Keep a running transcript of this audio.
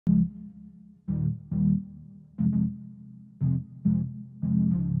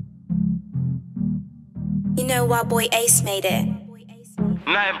know why boy Ace made it.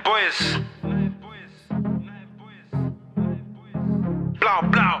 Nine boys. Blow,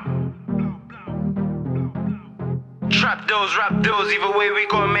 blow. Trap deals, rap deals, either way we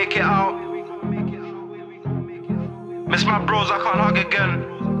gotta make it out. Miss my bros, I can't hug again.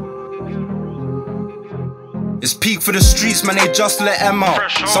 It's peak for the streets, man, they just let them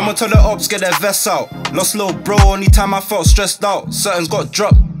out. Someone tell the ops, get their vests out. Lost little bro, only time I felt stressed out. Certain got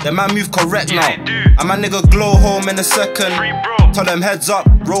dropped, then man move correct now. And my nigga glow home in a second. Tell them heads up,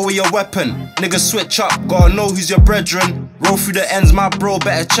 roll with your weapon. Niggas switch up, gotta know who's your brethren. Roll through the ends, my bro,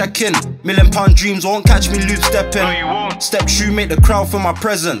 better check in. £1,000,000 dreams, won't catch me loop stepping. Step true, make the crowd feel my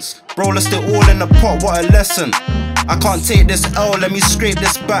presence. Bro, let's stay all in the pot, what a lesson. I can't take this L, let me scrape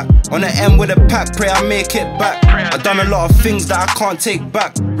this back. On the end with a pack, pray I make it back. I done a lot of things that I can't take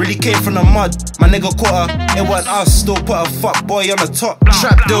back. Really came from the mud, my nigga caught her. It wasn't us, still put a fuck boy on the top.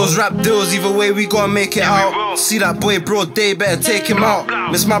 Trap deals, rap deals, either way we gotta make it out. See that boy broad day, better take him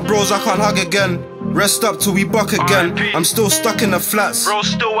out. Miss my bros, I can't hug again. Rest up till we buck again. I'm still stuck in the flats. Bro,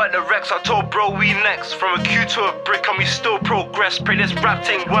 still at the Rex, I told bro we next. From a Q to a brick and we still progress. Pray this rap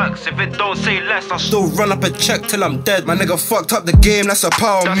thing works, if it don't say less I'll still run up a check till I'm dead. My nigga fucked up the game, that's a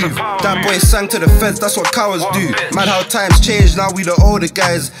power move. That boy sang to the feds, that's what cowards do. Man, how times change, now we the older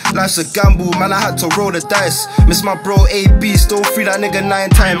guys. Life's a gamble, man, I had to roll the dice. Miss my bro AB, still free that nigga 9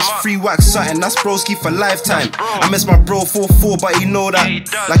 times. Free wax something, that's broski for lifetime. I miss my bro 4-4, but he know that.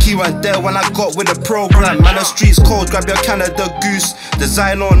 Like he went there when I got with the program. Man, the streets cold, grab your Canada goose.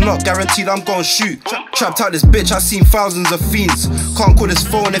 Design or not, guaranteed I'm gon' shoot. Trapped out this bitch, I seen thousands of fiends. Can't call this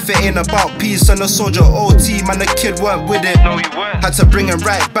phone if it ain't about peace. And the soldier OT, man, the kid weren't with it. Had to bring him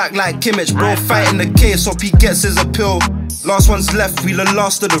right back like Kimmich. Bro, fighting the case, hope he gets his appeal. Last one's left, we the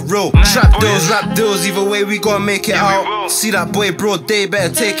last of the real. Trap deals, rap deals, either way we gotta make it out. See that boy broad day,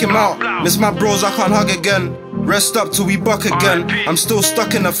 better take him out. Miss my bros, I can't hug again. Rest up till we buck again. I'm still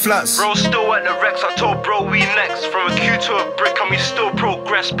stuck in the flats. Bro, still at the Rex, I told bro we next. From a Q to a brick and we still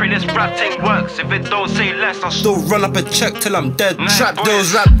progress. Pray this rap thing works, if it don't say less I'll still run up a check till I'm dead. Trap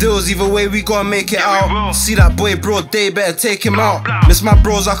deals, rap deals, either way we gotta make it out. See that boy broad day, better take him out. Miss my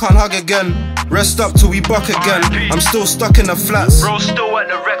bros, I can't hug again. Rest up till we buck again. I'm still stuck in the flats. Bro, still at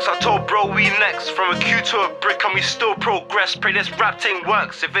the Rex, I told bro we next. From a Q to a brick and we still progress. Pray this rap thing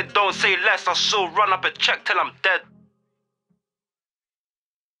works, if it don't say less I'll still run up a check till I'm dead.